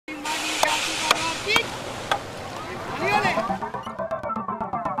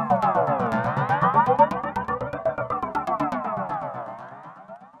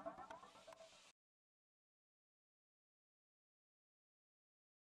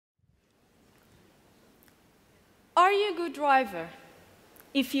Are you a good driver?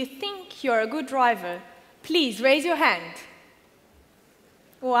 If you think you're a good driver, please raise your hand.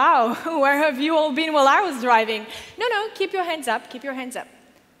 Wow, where have you all been while I was driving? No, keep your hands up, keep your hands up.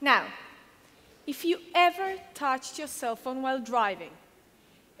 Now, if you ever touched your cell phone while driving,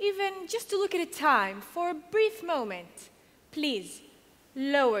 even just to look at the time for a brief moment, please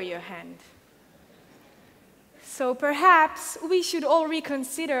lower your hand. So perhaps we should all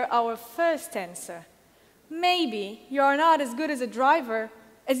reconsider our first answer. Maybe you are not as good as a driver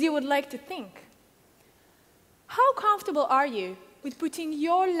as you would like to think. How comfortable are you with putting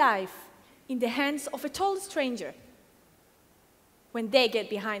your life in the hands of a total stranger when they get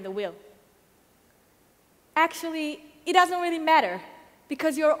behind the wheel? Actually, it doesn't really matter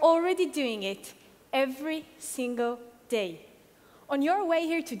because you're already doing it every single day. On your way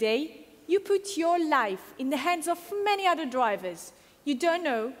here today, you put your life in the hands of many other drivers you don't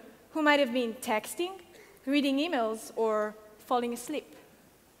know who might have been texting, reading emails, or falling asleep.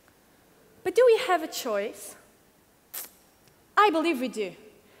 But do we have a choice? I believe we do,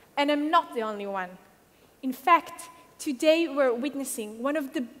 and I'm not the only one. In fact, today we're witnessing one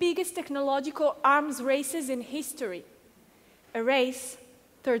of the biggest technological arms races in history, a race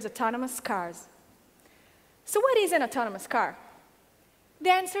towards autonomous cars. So what is an autonomous car?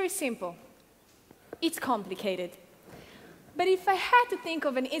 The answer is simple. It's complicated. But if I had to think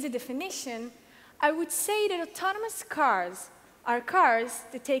of an easy definition, I would say that autonomous cars are cars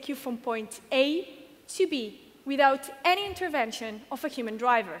that take you from point A to B without any intervention of a human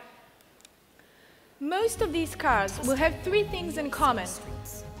driver. Most of these cars will have three things in common.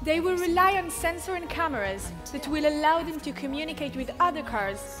 They will rely on sensors and cameras that will allow them to communicate with other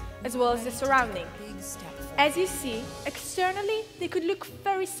cars as well as the surrounding. As you see, externally, they could look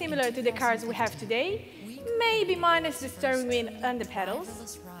very similar to the cars we have today, maybe minus the steering wheel and the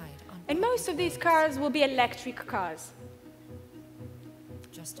pedals. And most of these cars will be electric cars.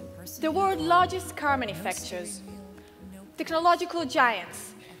 The world's largest car manufacturers, technological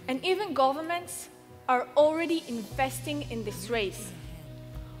giants, and even governments are already investing in this race.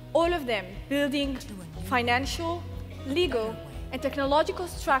 All of them building financial, legal, and technological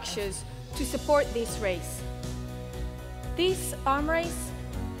structures to support this race. This arm race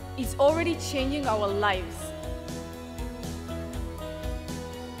is already changing our lives.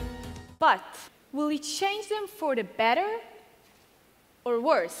 But will it change them for the better or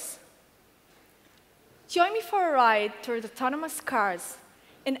worse? Join me for a ride towards autonomous cars,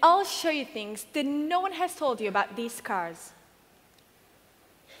 and I'll show you things that no one has told you about these cars.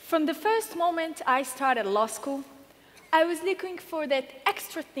 From the first moment I started law school, I was looking for that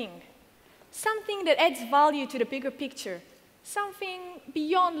extra thing, something that adds value to the bigger picture, something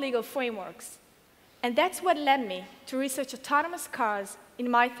beyond legal frameworks. And that's what led me to research autonomous cars in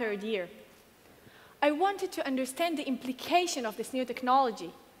my third year. I wanted to understand the implication of this new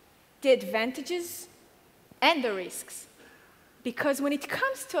technology, the advantages and the risks. Because when it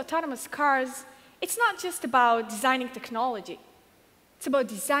comes to autonomous cars, it's not just about designing technology. It's about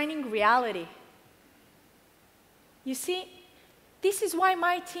designing reality. You see, this is why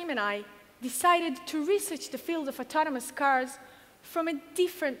my team and I decided to research the field of autonomous cars from a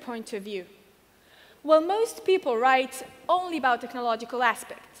different point of view. While most people write only about technological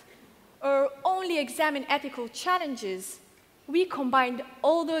aspects or only examine ethical challenges, we combined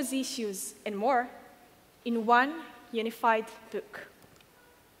all those issues and more in one unified book.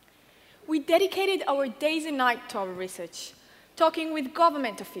 We dedicated our days and nights to our research, talking with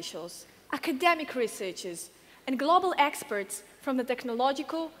government officials, academic researchers, and global experts from the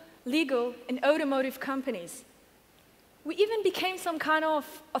technological, legal, and automotive companies. We even became some kind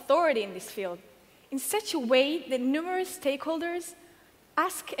of authority in this field, in such a way that numerous stakeholders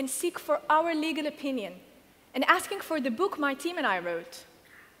ask and seek for our legal opinion, and asking for the book my team and I wrote.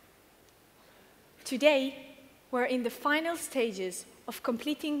 Today, we're in the final stages of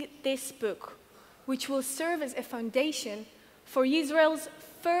completing this book, which will serve as a foundation for Israel's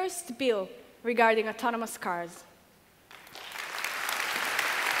first bill regarding autonomous cars.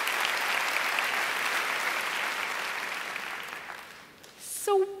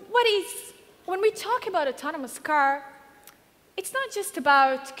 So when we talk about autonomous car, it's not just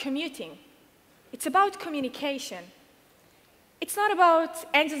about commuting. It's about communication. It's not about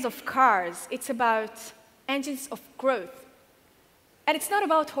engines of cars. It's about engines of growth. And it's not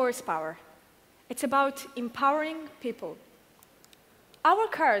about horsepower. It's about empowering people. Our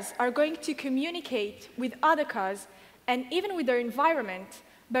cars are going to communicate with other cars and even with their environment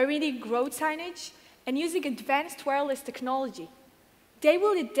by reading road signage and using advanced wireless technology. They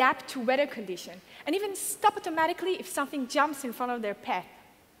will adapt to weather conditions and even stop automatically if something jumps in front of their path.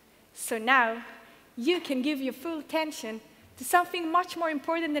 So now, you can give your full attention to something much more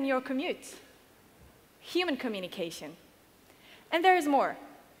important than your commute: human communication. And there is more.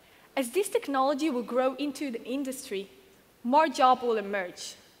 As this technology will grow into the industry, more jobs will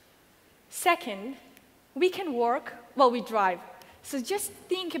emerge. Second, we can work while we drive. So just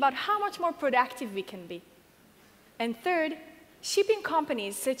think about how much more productive we can be. And third, shipping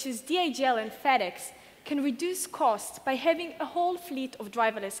companies such as DHL and FedEx can reduce costs by having a whole fleet of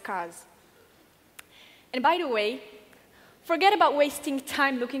driverless cars. And by the way, forget about wasting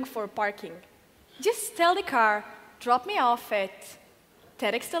time looking for parking. Just tell the car, drop me off at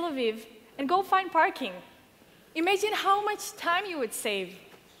TEDxTelAviv, and go find parking. Imagine how much time you would save,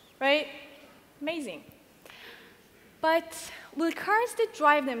 right? Amazing. But will cars that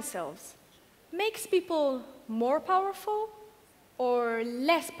drive themselves make people more powerful or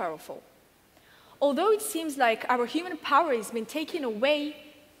less powerful? Although it seems like our human power has been taken away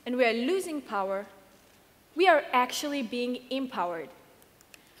and we are losing power, we are actually being empowered.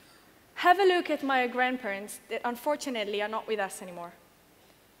 Have a look at my grandparents that unfortunately are not with us anymore.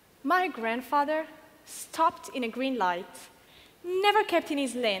 My grandfather stopped in a green light, never kept in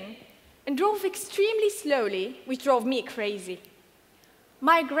his lane, and drove extremely slowly, which drove me crazy.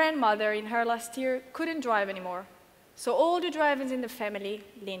 My grandmother, in her last year, couldn't drive anymore, so all the drivers in the family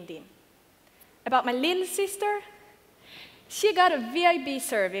leaned in. About my little sister, she got a VIP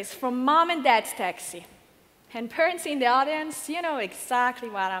service from mom and dad's taxi. And parents in the audience, you know exactly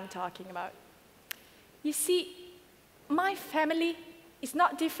what I'm talking about. You see, my family is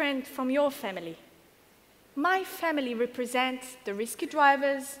not different from your family. My family represents the risky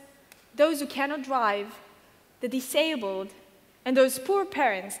drivers, those who cannot drive, the disabled, and those poor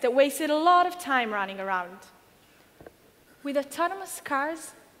parents that wasted a lot of time running around. With autonomous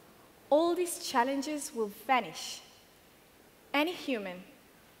cars, all these challenges will vanish. Any human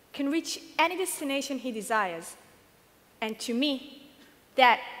can reach any destination he desires. And to me,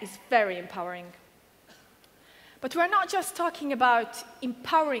 that is very empowering. But we're not just talking about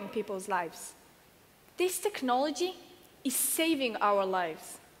empowering people's lives. This technology is saving our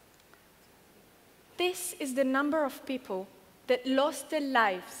lives. This is the number of people that lost their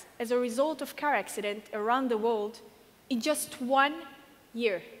lives as a result of car accidents around the world in just 1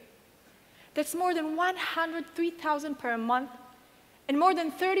 year. That's more than 103,000 per month and more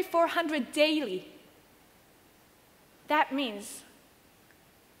than 3,400 daily. That means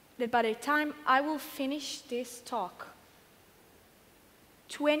that by the time I will finish this talk,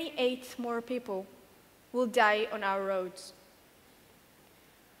 28 more people will die on our roads.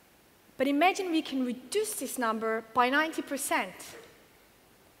 But imagine we can reduce this number by 90%.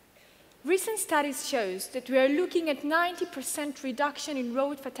 Recent studies show that we are looking at 90% reduction in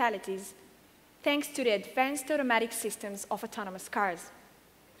road fatalities thanks to the advanced automatic systems of autonomous cars.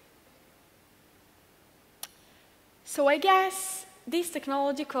 So I guess this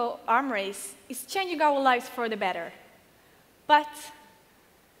technological arm race is changing our lives for the better. But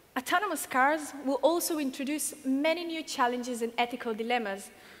autonomous cars will also introduce many new challenges and ethical dilemmas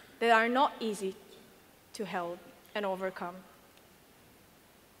that are not easy to hold and overcome.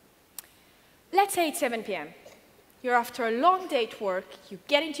 Let's say it's 7 p.m. You're after a long day at work, you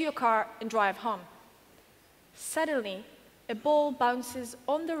get into your car and drive home. Suddenly, a ball bounces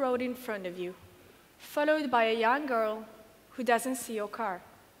on the road in front of you, followed by a young girl who doesn't see your car.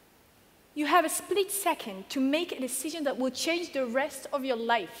 You have a split second to make a decision that will change the rest of your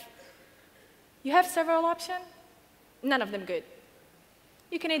life. You have several options, none of them good.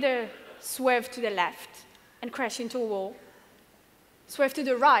 You can either swerve to the left and crash into a wall, swerve to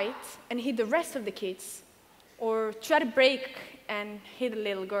the right and hit the rest of the kids, or try to brake and hit a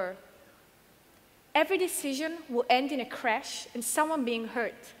little girl. Every decision will end in a crash and someone being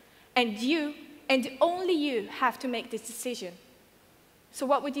hurt, and you, and only you, have to make this decision. So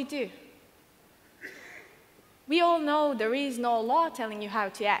what would you do? We all know there is no law telling you how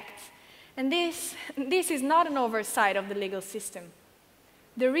to act, and this is not an oversight of the legal system.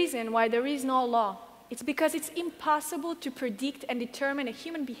 The reason why there is no law, it's because it's impossible to predict and determine a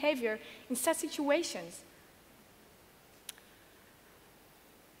human behavior in such situations.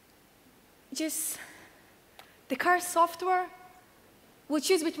 Just the car software will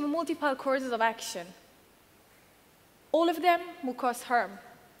choose between multiple courses of action. All of them will cause harm.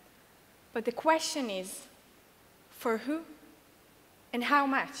 But the question is, for who and how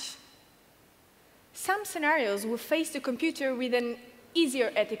much? Some scenarios will face the computer with an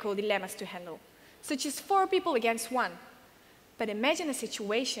easier ethical dilemmas to handle, such as 4 people against 1. But imagine a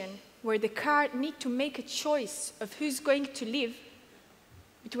situation where the car needs to make a choice of who's going to live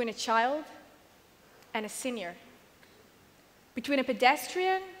between a child and a senior, between a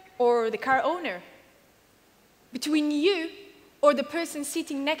pedestrian or the car owner, between you or the person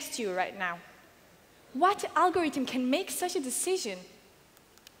sitting next to you right now. What algorithm can make such a decision?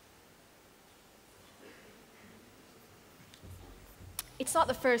 It's not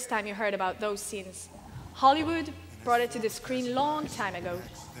the first time you heard about those scenes. Hollywood brought it to the screen long time ago.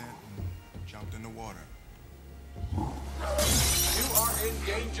 Jumped in the water. You are in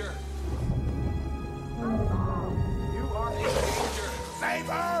danger. You are in danger. Save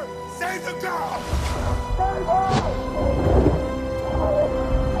her! Save the girl! Save her!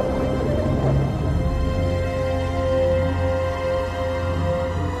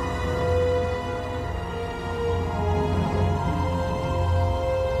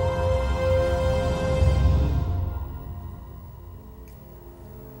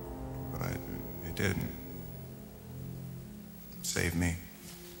 But it didn't save me.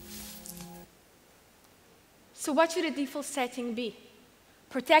 So what should the default setting be?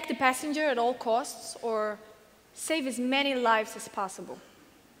 Protect the passenger at all costs, or save as many lives as possible?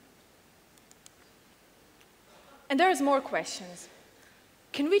 And there's more questions.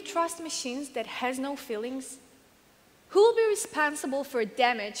 Can we trust machines that has no feelings? Who will be responsible for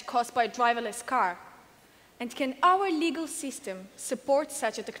damage caused by a driverless car? And can our legal system support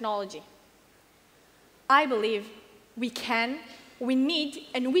such a technology? I believe we can, we need,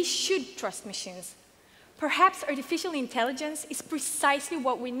 and we should trust machines. Perhaps artificial intelligence is precisely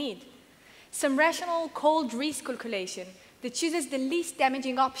what we need. Some rational, cold risk calculation that chooses the least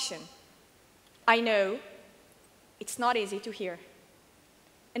damaging option. I know it's not easy to hear.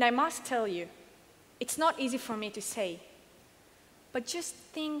 And I must tell you, it's not easy for me to say. But just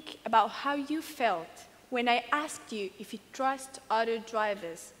think about how you felt when I asked you if you trust other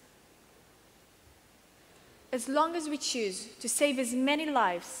drivers. As long as we choose to save as many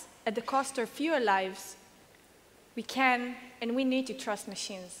lives at the cost of fewer lives, we can and we need to trust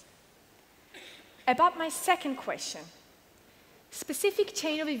machines. About my second question, specific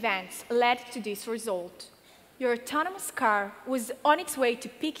chain of events led to this result. Your autonomous car was on its way to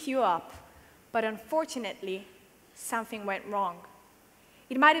pick you up, but unfortunately, something went wrong.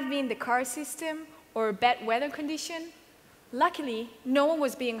 It might have been the car system or a bad weather condition. Luckily, no one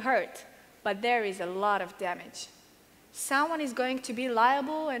was being hurt, but there is a lot of damage. Someone is going to be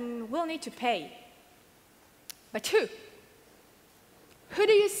liable and will need to pay. But who? Who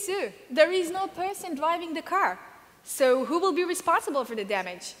do you sue? There is no person driving the car. So who will be responsible for the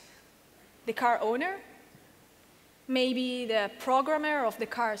damage? The car owner? Maybe the programmer of the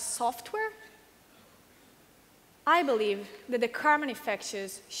car's software? I believe that the car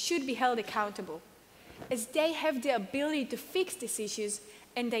manufacturers should be held accountable, as they have the ability to fix these issues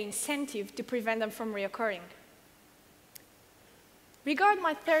and the incentive to prevent them from reoccurring. Regarding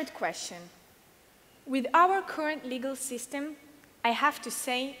my third question, with our current legal system, I have to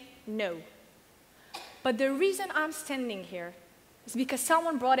say no. But the reason I'm standing here is because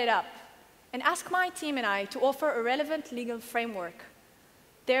someone brought it up and asked my team and I to offer a relevant legal framework.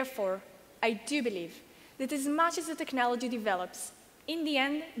 Therefore, I do believe that as much as the technology develops, in the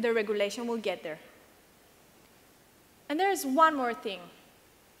end, the regulation will get there. And there's one more thing.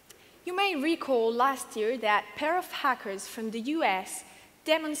 You may recall last year that a pair of hackers from the US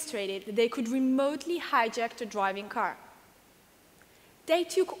demonstrated that they could remotely hijack a driving car. They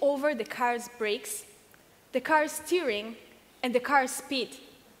took over the car's brakes, the car's steering, and the car's speed.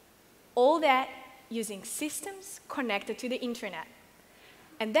 All that using systems connected to the internet.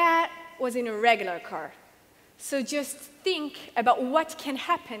 And that was in a regular car. So just think about what can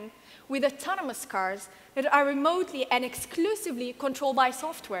happen with autonomous cars that are remotely and exclusively controlled by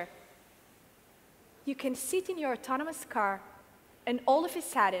software. You can sit in your autonomous car, and all of a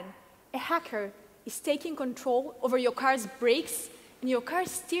sudden, a hacker is taking control over your car's brakes and your car's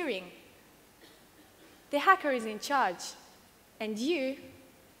steering. The hacker is in charge, and you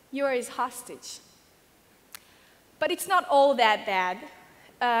are his hostage. But it's not all that bad.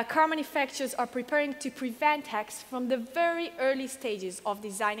 Car manufacturers are preparing to prevent hacks from the very early stages of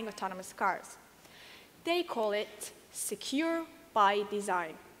designing autonomous cars. They call it secure by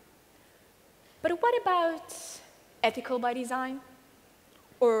design. But what about ethical by design?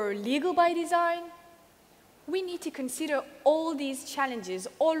 Or legal by design? We need to consider all these challenges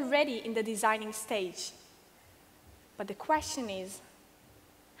already in the designing stage. But the question is,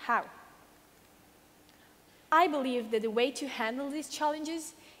 how? I believe that the way to handle these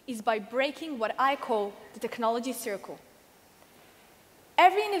challenges is by breaking what I call the technology circle.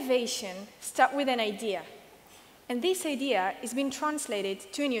 Every innovation starts with an idea, and this idea is being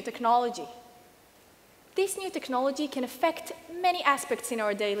translated to a new technology. This new technology can affect many aspects in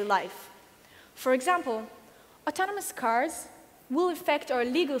our daily life. For example, autonomous cars will affect our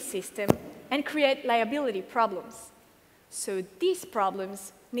legal system and create liability problems. So these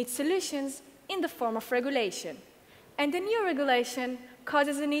problems need solutions in the form of regulation. And the new regulation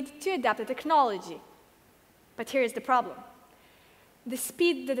causes a need to adapt the technology. But here's the problem. The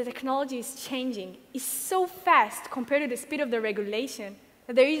speed that the technology is changing is so fast compared to the speed of the regulation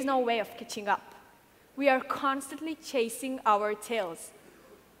that there is no way of catching up. We are constantly chasing our tails.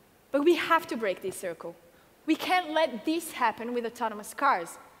 But we have to break this circle. We can't let this happen with autonomous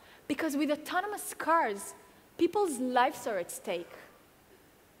cars, because with autonomous cars, people's lives are at stake.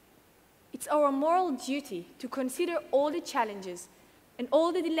 It's our moral duty to consider all the challenges and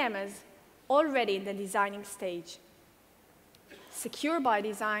all the dilemmas already in the designing stage. Secure by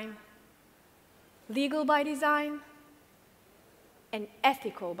design, legal by design, and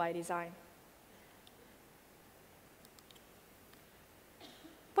ethical by design.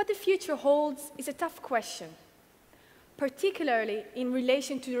 What the future holds is a tough question, particularly in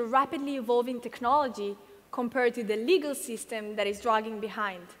relation to the rapidly evolving technology compared to the legal system that is dragging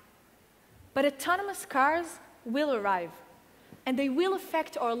behind. But autonomous cars will arrive, and they will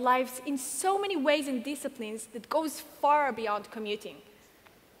affect our lives in so many ways and disciplines that goes far beyond commuting.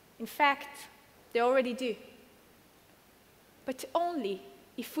 In fact, they already do. But only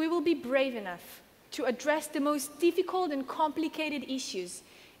if we will be brave enough to address the most difficult and complicated issues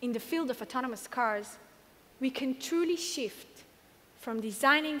in the field of autonomous cars, we can truly shift from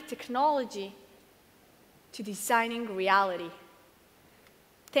designing technology to designing reality.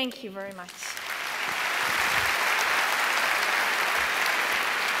 Thank you very much.